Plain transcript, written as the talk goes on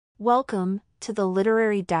Welcome to the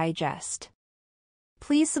Literary Digest.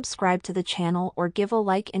 Please subscribe to the channel or give a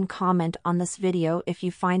like and comment on this video if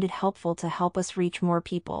you find it helpful to help us reach more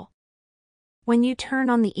people. When you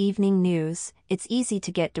turn on the evening news, it's easy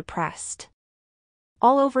to get depressed.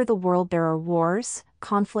 All over the world there are wars,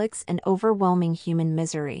 conflicts, and overwhelming human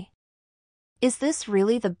misery. Is this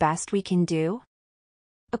really the best we can do?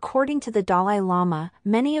 According to the Dalai Lama,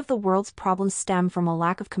 many of the world's problems stem from a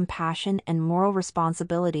lack of compassion and moral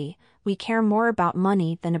responsibility. We care more about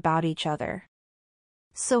money than about each other.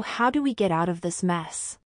 So how do we get out of this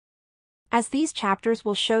mess? As these chapters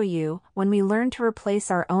will show you, when we learn to replace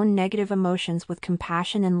our own negative emotions with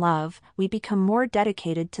compassion and love, we become more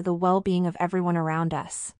dedicated to the well-being of everyone around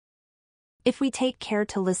us. If we take care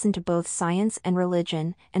to listen to both science and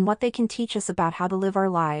religion and what they can teach us about how to live our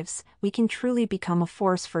lives, we can truly become a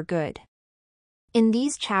force for good. In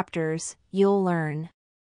these chapters, you'll learn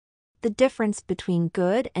the difference between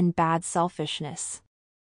good and bad selfishness,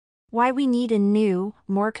 why we need a new,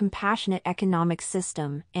 more compassionate economic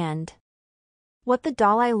system, and what the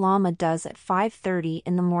Dalai Lama does at 5:30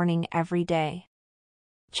 in the morning every day.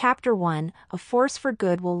 Chapter 1, A Force for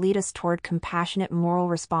Good will lead us toward compassionate moral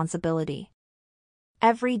responsibility.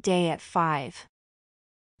 Every day at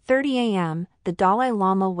 5:30 a.m., the Dalai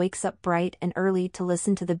Lama wakes up bright and early to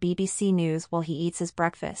listen to the BBC News while he eats his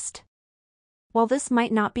breakfast. While this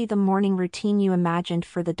might not be the morning routine you imagined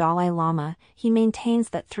for the Dalai Lama, he maintains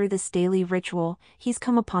that through this daily ritual, he's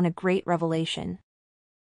come upon a great revelation.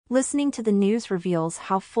 Listening to the news reveals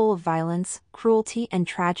how full of violence, cruelty, and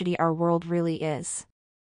tragedy our world really is.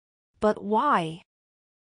 But why?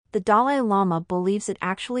 The Dalai Lama believes it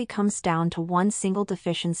actually comes down to one single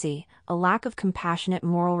deficiency: a lack of compassionate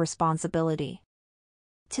moral responsibility.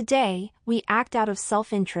 Today, we act out of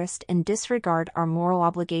self-interest and disregard our moral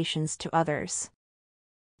obligations to others.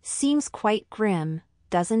 Seems quite grim,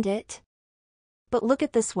 doesn't it? But look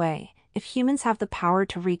at this way: if humans have the power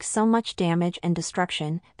to wreak so much damage and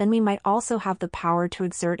destruction, then we might also have the power to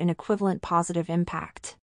exert an equivalent positive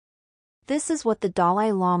impact. This is what the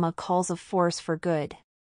Dalai Lama calls a force for good.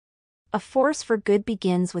 A force for good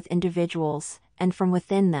begins with individuals, and from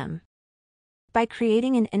within them. By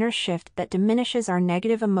creating an inner shift that diminishes our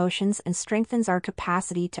negative emotions and strengthens our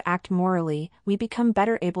capacity to act morally, we become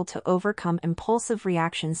better able to overcome impulsive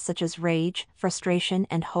reactions such as rage, frustration,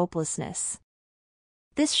 and hopelessness.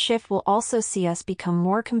 This shift will also see us become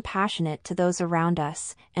more compassionate to those around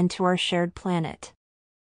us, and to our shared planet.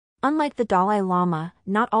 Unlike the Dalai Lama,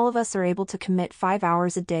 not all of us are able to commit 5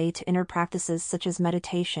 hours a day to inner practices such as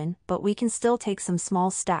meditation, but we can still take some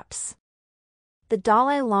small steps. The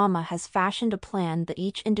Dalai Lama has fashioned a plan that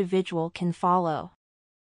each individual can follow.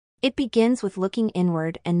 It begins with looking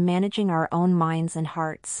inward and managing our own minds and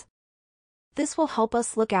hearts. This will help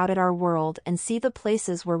us look out at our world and see the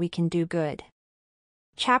places where we can do good.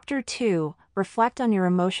 Chapter 2, Reflect on your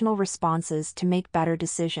emotional responses to make better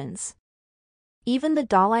decisions. Even the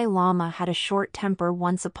Dalai Lama had a short temper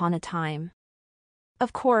once upon a time.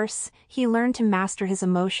 Of course, he learned to master his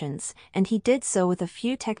emotions, and he did so with a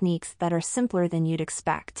few techniques that are simpler than you'd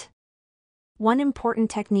expect. One important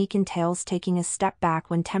technique entails taking a step back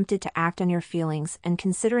when tempted to act on your feelings and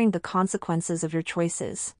considering the consequences of your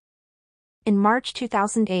choices. In March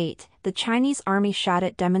 2008, the Chinese army shot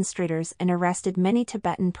at demonstrators and arrested many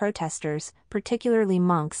Tibetan protesters, particularly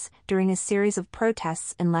monks, during a series of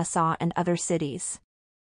protests in Lhasa and other cities.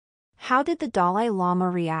 How did the Dalai Lama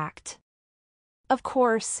react? Of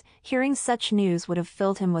course, hearing such news would have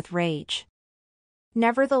filled him with rage.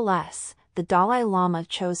 Nevertheless, the Dalai Lama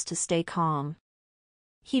chose to stay calm.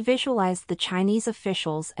 He visualized the Chinese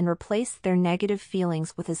officials and replaced their negative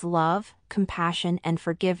feelings with his love, compassion, and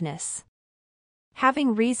forgiveness.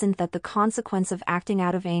 Having reasoned that the consequence of acting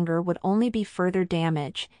out of anger would only be further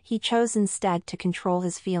damage, he chose instead to control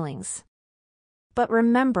his feelings. But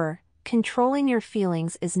remember, controlling your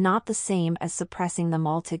feelings is not the same as suppressing them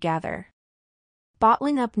altogether.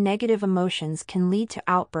 Bottling up negative emotions can lead to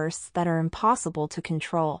outbursts that are impossible to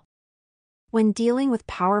control. When dealing with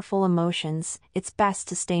powerful emotions, it's best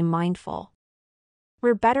to stay mindful.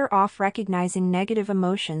 We're better off recognizing negative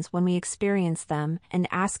emotions when we experience them and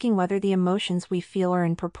asking whether the emotions we feel are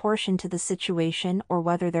in proportion to the situation or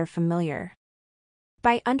whether they're familiar.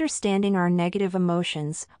 By understanding our negative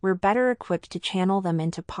emotions, we're better equipped to channel them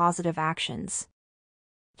into positive actions.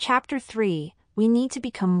 Chapter 3, We need to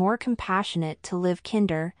become more compassionate to live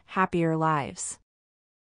kinder, happier lives.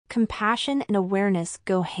 Compassion and awareness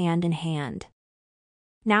go hand in hand.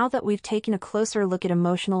 Now that we've taken a closer look at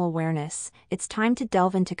emotional awareness, it's time to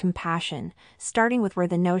delve into compassion, starting with where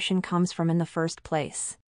the notion comes from in the first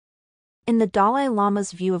place. In the Dalai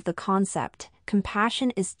Lama's view of the concept,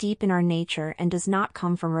 compassion is deep in our nature and does not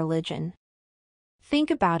come from religion. Think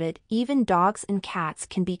about it, even dogs and cats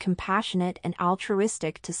can be compassionate and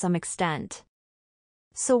altruistic to some extent.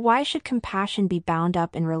 So why should compassion be bound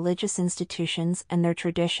up in religious institutions and their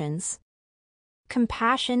traditions?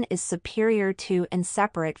 Compassion is superior to and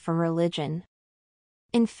separate from religion.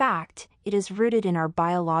 In fact, it is rooted in our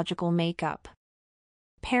biological makeup.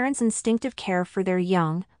 Parents' instinctive care for their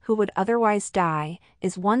young, who would otherwise die,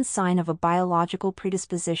 is one sign of a biological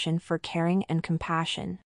predisposition for caring and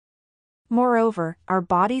compassion. Moreover, our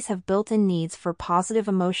bodies have built-in needs for positive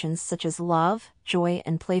emotions such as love, joy,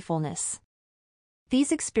 and playfulness.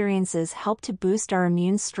 These experiences help to boost our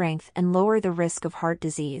immune strength and lower the risk of heart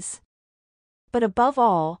disease. But above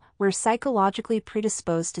all, we're psychologically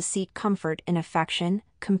predisposed to seek comfort in affection,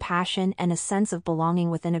 compassion, and a sense of belonging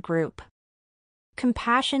within a group.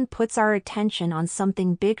 Compassion puts our attention on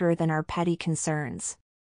something bigger than our petty concerns.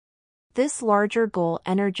 This larger goal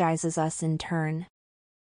energizes us in turn.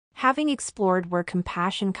 Having explored where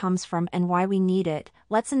compassion comes from and why we need it,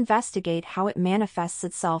 let's investigate how it manifests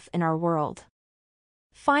itself in our world.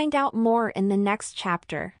 Find out more in the next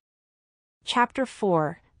chapter. Chapter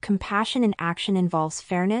 4: Compassion in Action involves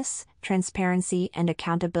fairness, transparency, and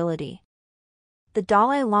accountability. The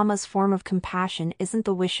Dalai Lama's form of compassion isn't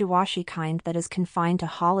the wishy-washy kind that is confined to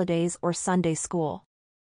holidays or Sunday school.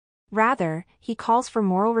 Rather, he calls for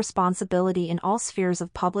moral responsibility in all spheres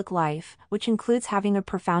of public life, which includes having a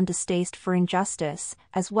profound distaste for injustice,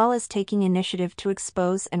 as well as taking initiative to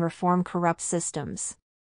expose and reform corrupt systems.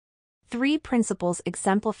 3 principles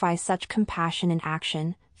exemplify such compassion in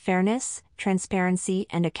action: fairness, transparency,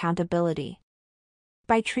 and accountability.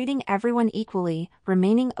 By treating everyone equally,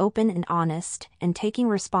 remaining open and honest, and taking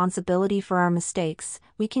responsibility for our mistakes,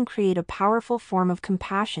 we can create a powerful form of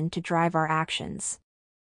compassion to drive our actions.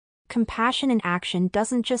 Compassion in action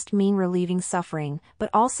doesn't just mean relieving suffering, but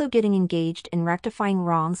also getting engaged in rectifying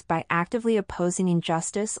wrongs by actively opposing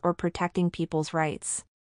injustice or protecting people's rights.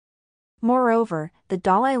 Moreover, the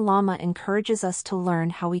Dalai Lama encourages us to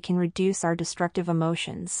learn how we can reduce our destructive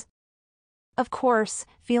emotions. Of course,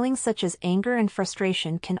 feelings such as anger and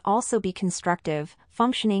frustration can also be constructive,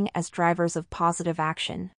 functioning as drivers of positive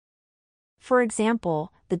action. For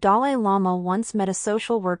example, the Dalai Lama once met a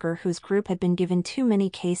social worker whose group had been given too many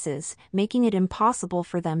cases, making it impossible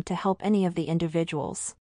for them to help any of the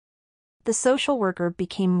individuals. The social worker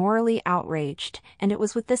became morally outraged, and it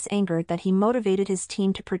was with this anger that he motivated his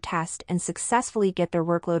team to protest and successfully get their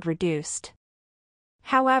workload reduced.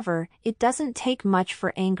 However, it doesn't take much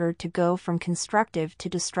for anger to go from constructive to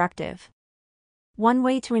destructive. One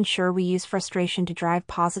way to ensure we use frustration to drive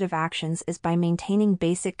positive actions is by maintaining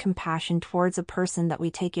basic compassion towards a person that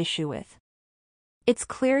we take issue with. It's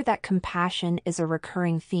clear that compassion is a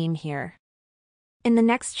recurring theme here. In the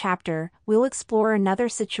next chapter, we'll explore another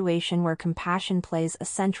situation where compassion plays a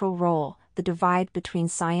central role: the divide between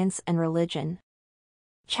science and religion.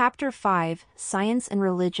 Chapter 5: Science and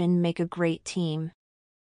Religion Make a Great Team.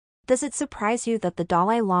 Does it surprise you that the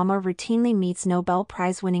Dalai Lama routinely meets Nobel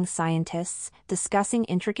Prize-winning scientists, discussing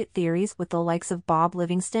intricate theories with the likes of Bob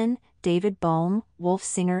Livingstone, David Bohm, Wolf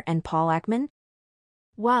Singer, and Paul Ekman?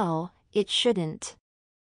 Well, it shouldn't.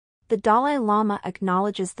 The Dalai Lama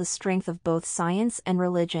acknowledges the strength of both science and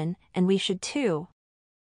religion, and we should too.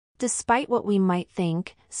 Despite what we might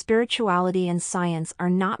think, spirituality and science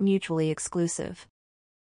are not mutually exclusive.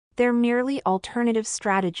 They're merely alternative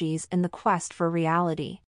strategies in the quest for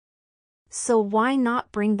reality. So why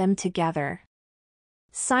not bring them together?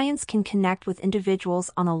 Science can connect with individuals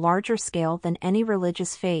on a larger scale than any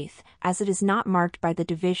religious faith, as it is not marked by the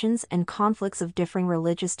divisions and conflicts of differing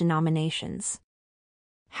religious denominations.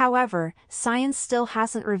 However, science still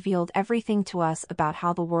hasn't revealed everything to us about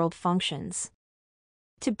how the world functions.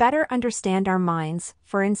 To better understand our minds,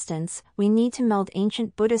 for instance, we need to meld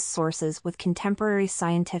ancient Buddhist sources with contemporary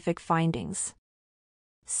scientific findings.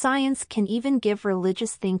 Science can even give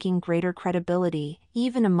religious thinking greater credibility,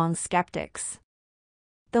 even among skeptics.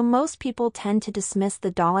 Though most people tend to dismiss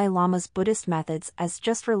the Dalai Lama's Buddhist methods as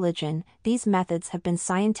just religion, these methods have been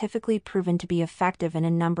scientifically proven to be effective in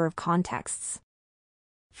a number of contexts.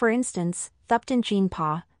 For instance, Thupten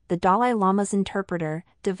Jinpa, the Dalai Lama's interpreter,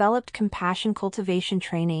 developed compassion cultivation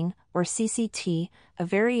training, or CCT, a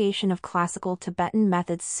variation of classical Tibetan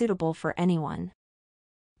methods suitable for anyone.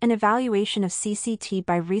 An evaluation of CCT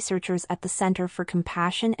by researchers at the Center for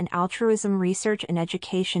Compassion and Altruism Research and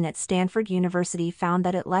Education at Stanford University found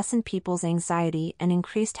that it lessened people's anxiety and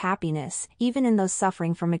increased happiness, even in those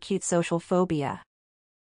suffering from acute social phobia.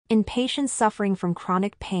 In patients suffering from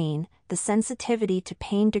chronic pain, the sensitivity to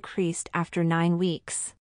pain decreased after 9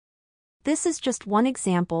 weeks. This is just one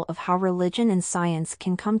example of how religion and science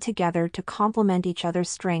can come together to complement each other's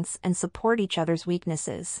strengths and support each other's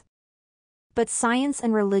weaknesses. But science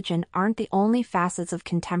and religion aren't the only facets of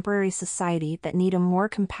contemporary society that need a more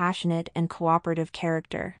compassionate and cooperative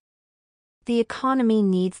character. The economy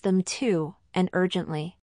needs them too, and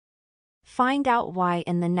urgently. Find out why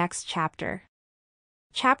in the next chapter.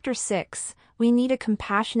 Chapter 6, we need a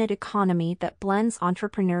compassionate economy that blends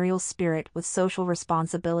entrepreneurial spirit with social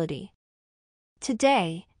responsibility.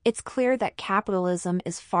 Today, it's clear that capitalism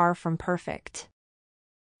is far from perfect.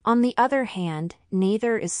 On the other hand,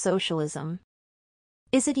 neither is socialism.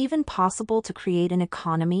 Is it even possible to create an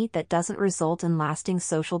economy that doesn't result in lasting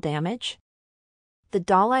social damage? The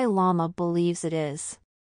Dalai Lama believes it is.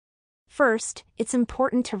 First, it's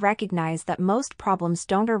important to recognize that most problems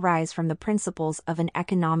don't arise from the principles of an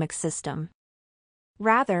economic system.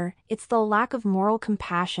 Rather, it's the lack of moral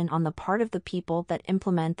compassion on the part of the people that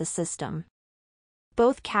implement the system.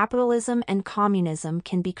 Both capitalism and communism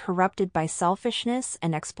can be corrupted by selfishness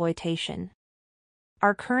and exploitation.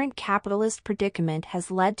 Our current capitalist predicament has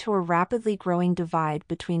led to a rapidly growing divide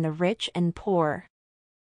between the rich and poor.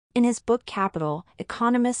 In his book Capital,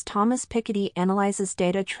 economist Thomas Piketty analyzes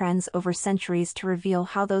data trends over centuries to reveal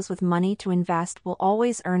how those with money to invest will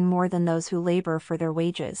always earn more than those who labor for their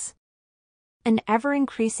wages. An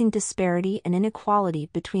ever-increasing disparity and inequality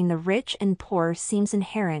between the rich and poor seems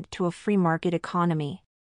inherent to a free market economy.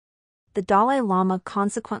 The Dalai Lama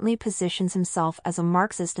consequently positions himself as a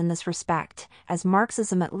Marxist in this respect, as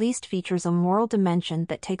Marxism at least features a moral dimension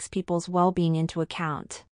that takes people's well-being into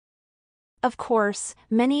account. Of course,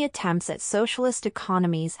 many attempts at socialist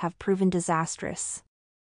economies have proven disastrous.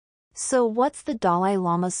 So what's the Dalai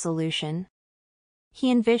Lama's solution?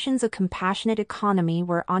 He envisions a compassionate economy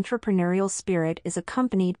where entrepreneurial spirit is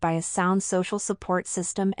accompanied by a sound social support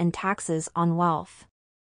system and taxes on wealth.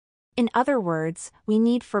 In other words, we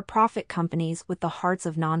need for-profit companies with the hearts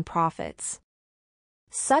of non-profits.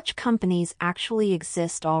 Such companies actually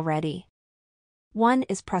exist already. One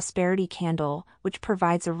is Prosperity Candle, which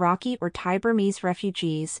provides Iraqi or Thai Burmese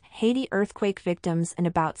refugees, Haiti earthquake victims and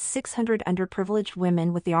about 600 underprivileged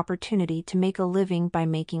women with the opportunity to make a living by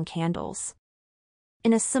making candles.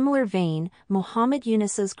 In a similar vein, Mohammed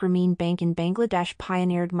Yunus's Grameen Bank in Bangladesh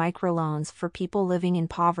pioneered microloans for people living in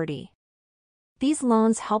poverty. These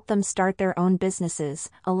loans help them start their own businesses,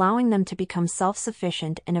 allowing them to become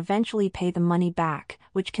self-sufficient and eventually pay the money back,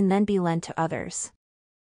 which can then be lent to others.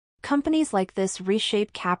 Companies like this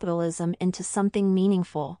reshape capitalism into something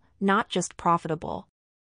meaningful, not just profitable.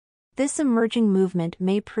 This emerging movement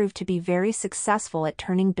may prove to be very successful at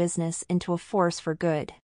turning business into a force for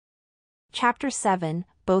good. Chapter 7,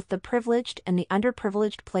 both the privileged and the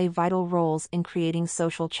underprivileged play vital roles in creating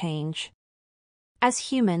social change.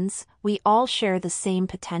 As humans, we all share the same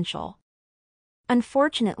potential.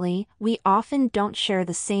 Unfortunately, we often don't share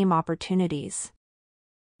the same opportunities.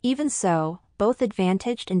 Even so, both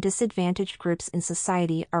advantaged and disadvantaged groups in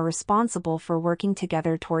society are responsible for working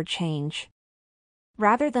together toward change.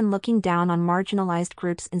 Rather than looking down on marginalized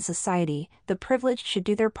groups in society, the privileged should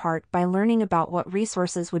do their part by learning about what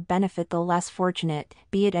resources would benefit the less fortunate,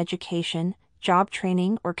 be it education, job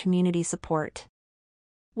training, or community support.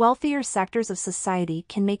 Wealthier sectors of society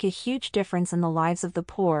can make a huge difference in the lives of the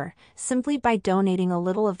poor, simply by donating a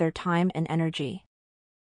little of their time and energy.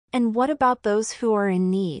 And what about those who are in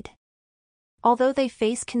need? Although they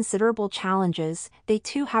face considerable challenges, they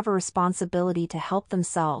too have a responsibility to help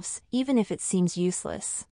themselves, even if it seems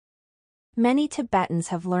useless. Many Tibetans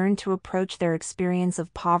have learned to approach their experience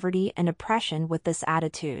of poverty and oppression with this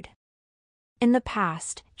attitude. In the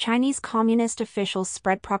past, Chinese communist officials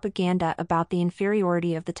spread propaganda about the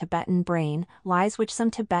inferiority of the Tibetan brain, lies which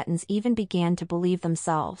some Tibetans even began to believe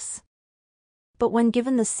themselves. But when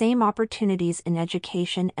given the same opportunities in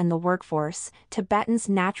education and the workforce, Tibetans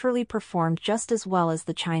naturally performed just as well as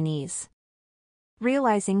the Chinese.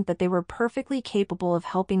 Realizing that they were perfectly capable of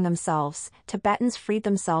helping themselves, Tibetans freed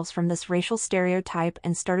themselves from this racial stereotype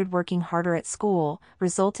and started working harder at school,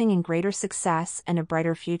 resulting in greater success and a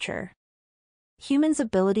brighter future. Humans'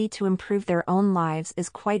 ability to improve their own lives is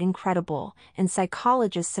quite incredible, and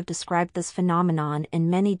psychologists have described this phenomenon in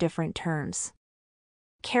many different terms.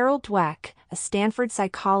 Carol Dweck, a Stanford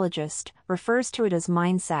psychologist, refers to it as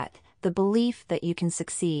mindset, the belief that you can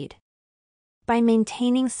succeed. By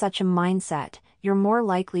maintaining such a mindset, you're more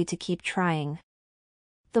likely to keep trying.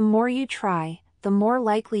 The more you try, the more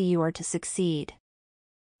likely you are to succeed.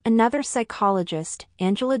 Another psychologist,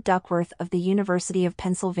 Angela Duckworth of the University of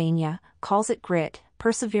Pennsylvania, calls it grit,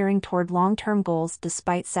 persevering toward long-term goals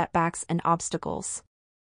despite setbacks and obstacles.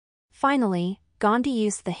 Finally, Gandhi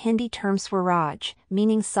used the Hindi term Swaraj,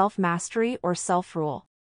 meaning self-mastery or self-rule.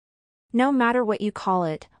 No matter what you call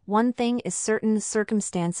it, one thing is certain: the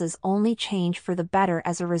circumstances only change for the better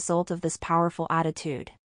as a result of this powerful attitude.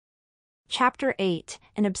 Chapter 8,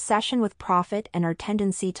 An obsession with profit and our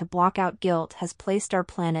tendency to block out guilt has placed our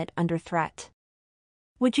planet under threat.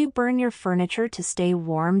 Would you burn your furniture to stay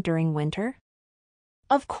warm during winter?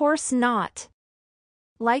 Of course not.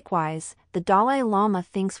 Likewise, the Dalai Lama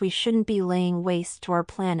thinks we shouldn't be laying waste to our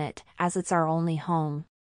planet, as it's our only home.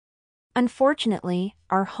 Unfortunately,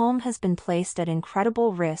 our home has been placed at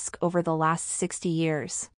incredible risk over the last 60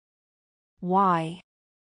 years. Why?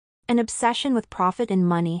 An obsession with profit and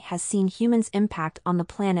money has seen humans' impact on the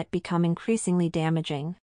planet become increasingly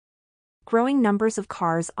damaging. Growing numbers of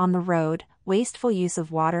cars on the road, wasteful use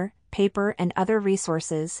of water, paper and other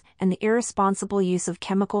resources, and the irresponsible use of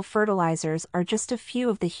chemical fertilizers are just a few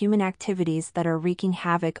of the human activities that are wreaking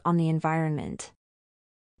havoc on the environment.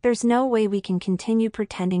 There's no way we can continue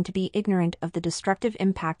pretending to be ignorant of the destructive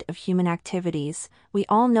impact of human activities. We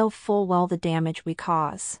all know full well the damage we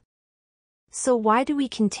cause. So why do we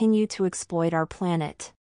continue to exploit our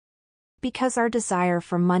planet? Because our desire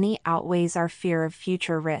for money outweighs our fear of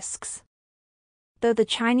future risks. Though the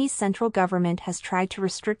Chinese central government has tried to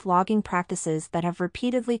restrict logging practices that have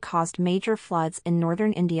repeatedly caused major floods in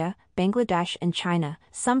northern India, Bangladesh and China,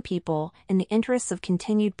 some people, in the interests of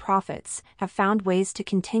continued profits, have found ways to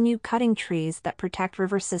continue cutting trees that protect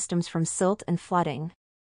river systems from silt and flooding.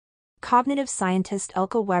 Cognitive scientist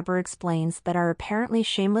Elke Weber explains that our apparently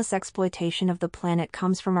shameless exploitation of the planet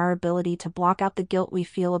comes from our ability to block out the guilt we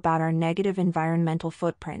feel about our negative environmental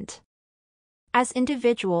footprint. As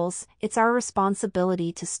individuals, it's our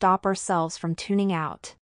responsibility to stop ourselves from tuning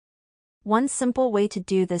out. One simple way to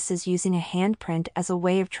do this is using a handprint as a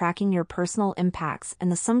way of tracking your personal impacts and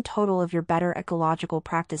the sum total of your better ecological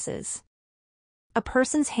practices. A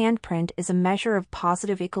person's handprint is a measure of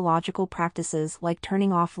positive ecological practices like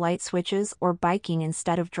turning off light switches or biking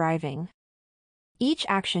instead of driving. Each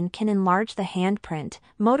action can enlarge the handprint,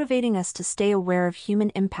 motivating us to stay aware of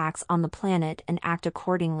human impacts on the planet and act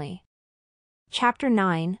accordingly. Chapter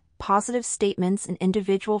 9, Positive statements and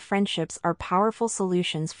individual friendships are powerful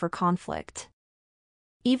solutions for conflict.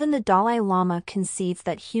 Even the Dalai Lama concedes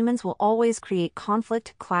that humans will always create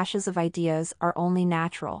conflict. Clashes of ideas are only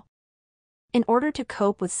natural. In order to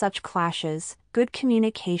cope with such clashes, good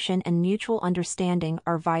communication and mutual understanding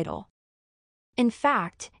are vital. In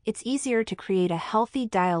fact, it's easier to create a healthy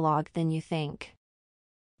dialogue than you think.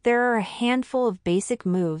 There are a handful of basic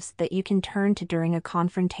moves that you can turn to during a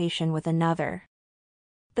confrontation with another.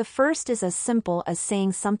 The first is as simple as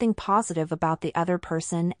saying something positive about the other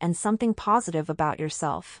person and something positive about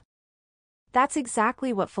yourself. That's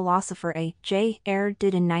exactly what philosopher A.J. Ayer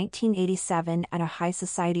did in 1987 at a high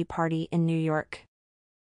society party in New York.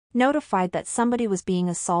 Notified that somebody was being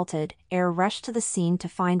assaulted, Ayer rushed to the scene to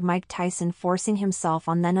find Mike Tyson forcing himself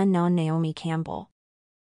on then unknown Naomi Campbell.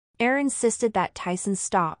 Ayer insisted that Tyson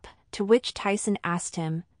stop, to which Tyson asked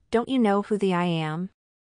him, "Don't you know who I am?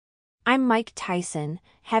 I'm Mike Tyson,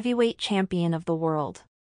 heavyweight champion of the world."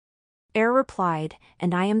 Ayer replied,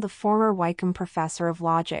 "And I am the former Wykeham professor of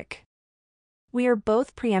logic. We are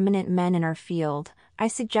both preeminent men in our field. I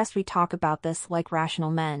suggest we talk about this like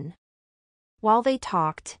rational men." While they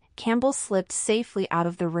talked, Campbell slipped safely out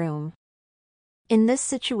of the room. In this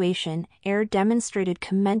situation, Ayer demonstrated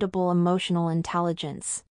commendable emotional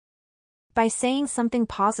intelligence. By saying something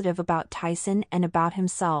positive about Tyson and about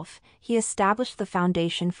himself, he established the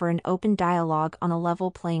foundation for an open dialogue on a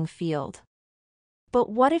level playing field. But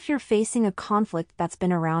what if you're facing a conflict that's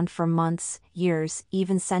been around for months, years,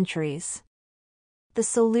 even centuries? The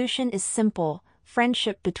solution is simple: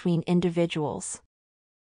 friendship between individuals.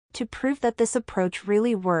 To prove that this approach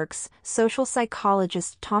really works, social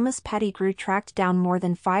psychologist Thomas Pettigrew tracked down more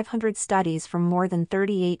than 500 studies from more than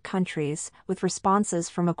 38 countries, with responses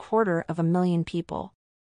from 250,000 people.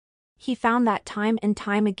 He found that time and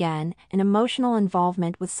time again, an emotional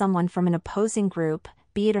involvement with someone from an opposing group,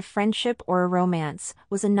 be it a friendship or a romance,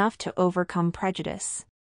 was enough to overcome prejudice.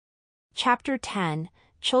 Chapter 10,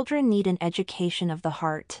 Children Need an Education of the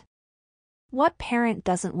Heart. What parent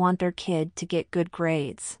doesn't want their kid to get good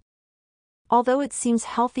grades? Although it seems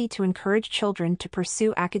healthy to encourage children to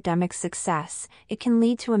pursue academic success, it can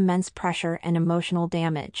lead to immense pressure and emotional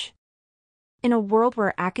damage. In a world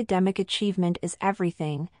where academic achievement is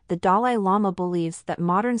everything, the Dalai Lama believes that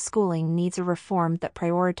modern schooling needs a reform that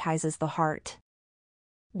prioritizes the heart.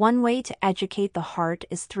 One way to educate the heart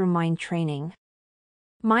is through mind training.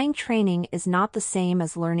 Mind training is not the same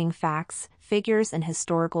as learning facts, figures, and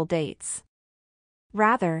historical dates.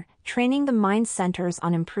 Rather, training the mind centers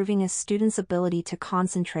on improving a student's ability to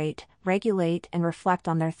concentrate, regulate, and reflect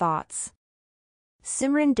on their thoughts.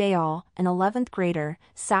 Simran Dayal, an 11th grader,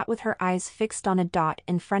 sat with her eyes fixed on a dot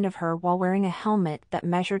in front of her while wearing a helmet that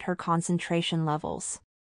measured her concentration levels.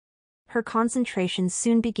 Her concentration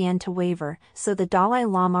soon began to waver, so the Dalai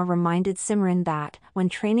Lama reminded Simran that, when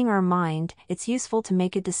training our mind, it's useful to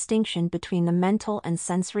make a distinction between the mental and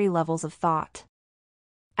sensory levels of thought.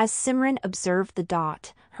 As Simran observed the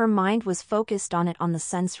dot, her mind was focused on it on the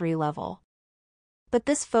sensory level. But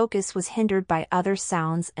this focus was hindered by other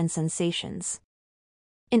sounds and sensations.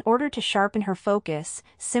 In order to sharpen her focus,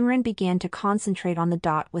 Simran began to concentrate on the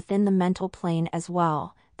dot within the mental plane as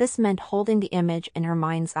well. This meant holding the image in her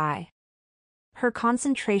mind's eye. Her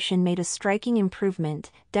concentration made a striking improvement,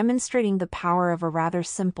 demonstrating the power of a rather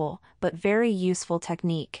simple, but very useful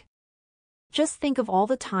technique. Just think of all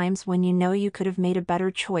the times when you know you could have made a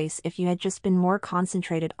better choice if you had just been more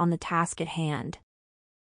concentrated on the task at hand.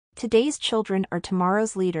 Today's children are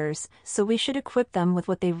tomorrow's leaders, so we should equip them with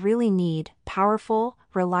what they really need: powerful,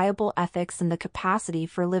 reliable ethics and the capacity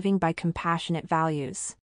for living by compassionate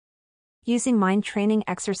values. Using mind training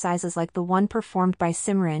exercises like the one performed by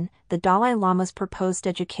Simran, the Dalai Lama's proposed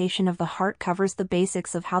education of the heart covers the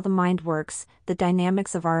basics of how the mind works, the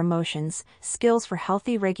dynamics of our emotions, skills for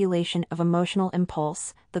healthy regulation of emotional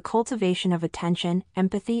impulse, the cultivation of attention,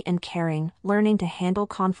 empathy and caring, learning to handle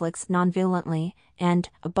conflicts nonviolently, and,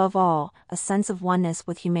 above all, a sense of oneness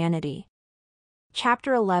with humanity.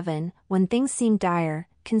 Chapter 11, When Things Seem Dire,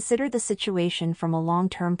 Consider the Situation from a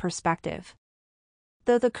Long-Term Perspective.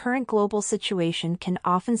 Though the current global situation can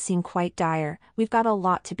often seem quite dire, we've got a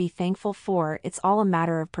lot to be thankful for. It's all a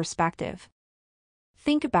matter of perspective.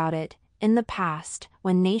 Think about it. In the past,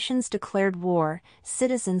 when nations declared war,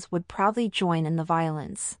 citizens would proudly join in the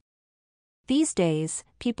violence. These days,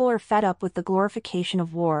 people are fed up with the glorification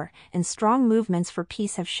of war, and strong movements for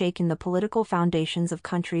peace have shaken the political foundations of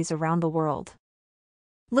countries around the world.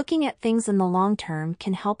 Looking at things in the long term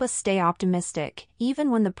can help us stay optimistic, even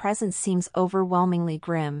when the present seems overwhelmingly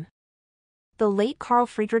grim. The late Carl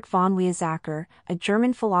Friedrich von Weizsäcker, a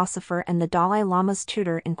German philosopher and the Dalai Lama's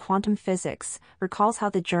tutor in quantum physics, recalls how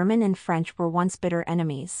the German and French were once bitter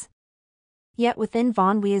enemies. Yet within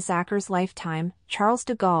von Weizsäcker's lifetime, Charles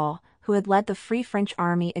de Gaulle, who had led the Free French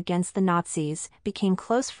Army against the Nazis, became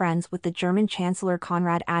close friends with the German Chancellor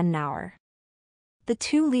Konrad Adenauer. The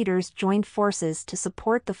two leaders joined forces to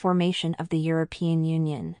support the formation of the European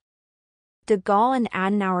Union. De Gaulle and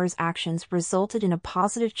Adenauer's actions resulted in a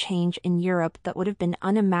positive change in Europe that would have been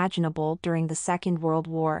unimaginable during the Second World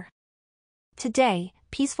War. Today,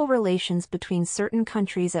 peaceful relations between certain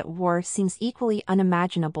countries at war seems equally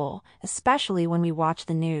unimaginable, especially when we watch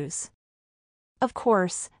the news. Of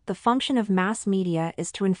course, the function of mass media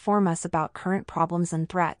is to inform us about current problems and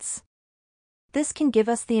threats. This can give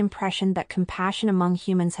us the impression that compassion among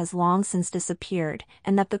humans has long since disappeared,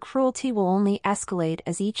 and that the cruelty will only escalate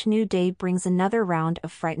as each new day brings another round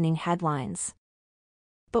of frightening headlines.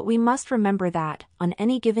 But we must remember that, on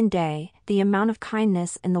any given day, the amount of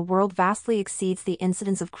kindness in the world vastly exceeds the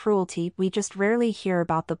incidence of cruelty. We just rarely hear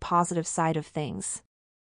about the positive side of things.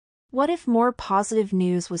 What if more positive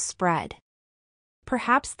news was spread?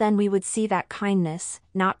 Perhaps then we would see that kindness,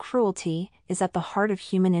 not cruelty, is at the heart of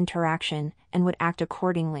human interaction, and would act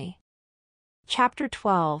accordingly. Chapter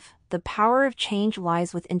 12, The Power of Change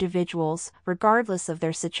Lies with Individuals, regardless of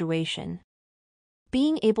their situation.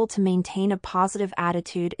 Being able to maintain a positive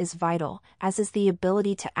attitude is vital, as is the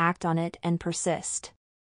ability to act on it and persist.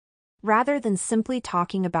 Rather than simply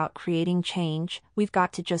talking about creating change, we've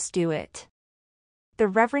got to just do it. The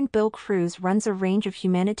Reverend Bill Cruz runs a range of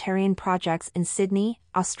humanitarian projects in Sydney,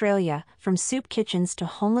 Australia, from soup kitchens to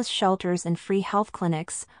homeless shelters and free health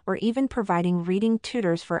clinics, or even providing reading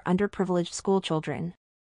tutors for underprivileged schoolchildren.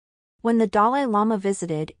 When the Dalai Lama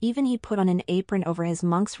visited, even he put on an apron over his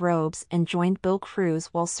monk's robes and joined Bill Cruz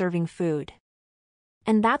while serving food.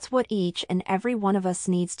 And that's what each and every one of us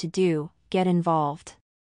needs to do: get involved.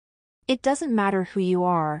 It doesn't matter who you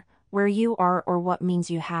are, where you are, or what means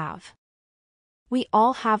you have. We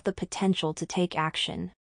all have the potential to take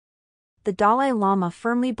action. The Dalai Lama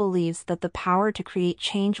firmly believes that the power to create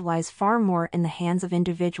change lies far more in the hands of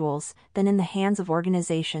individuals than in the hands of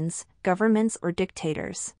organizations, governments, or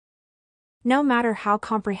dictators. No matter how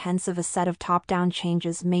comprehensive a set of top-down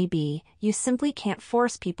changes may be, you simply can't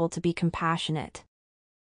force people to be compassionate.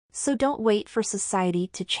 So don't wait for society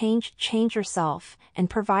to change yourself, and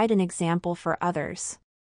provide an example for others.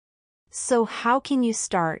 So how can you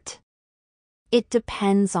start? It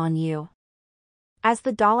depends on you. As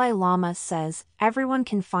the Dalai Lama says, everyone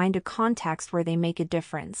can find a context where they make a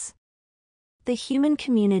difference. The human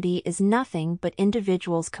community is nothing but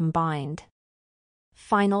individuals combined.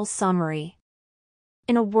 Final summary.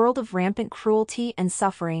 In a world of rampant cruelty and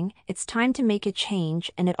suffering, it's time to make a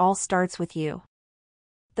change, and it all starts with you.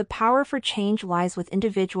 The power for change lies with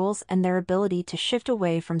individuals and their ability to shift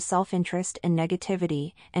away from self-interest and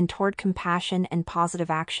negativity and toward compassion and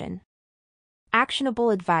positive action.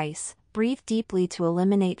 Actionable advice: breathe deeply to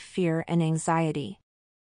eliminate fear and anxiety.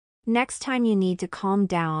 Next time you need to calm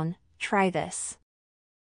down, try this.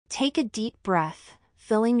 Take a deep breath,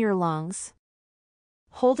 filling your lungs.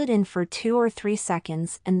 Hold it in for 2 or 3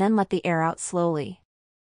 seconds and then let the air out slowly.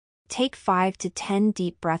 Take 5 to 10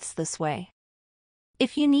 deep breaths this way.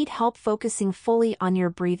 If you need help focusing fully on your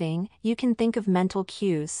breathing, you can think of mental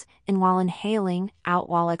cues: in while inhaling, out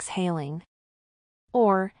while exhaling.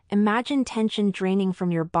 Or, imagine tension draining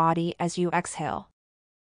from your body as you exhale.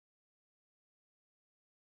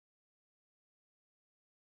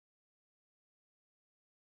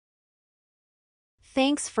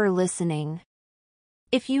 Thanks for listening.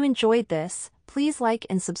 If you enjoyed this, please like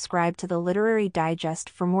and subscribe to the Literary Digest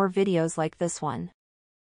for more videos like this one.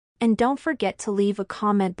 And don't forget to leave a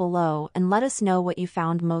comment below and let us know what you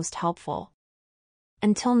found most helpful.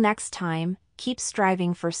 Until next time, keep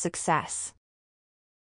striving for success.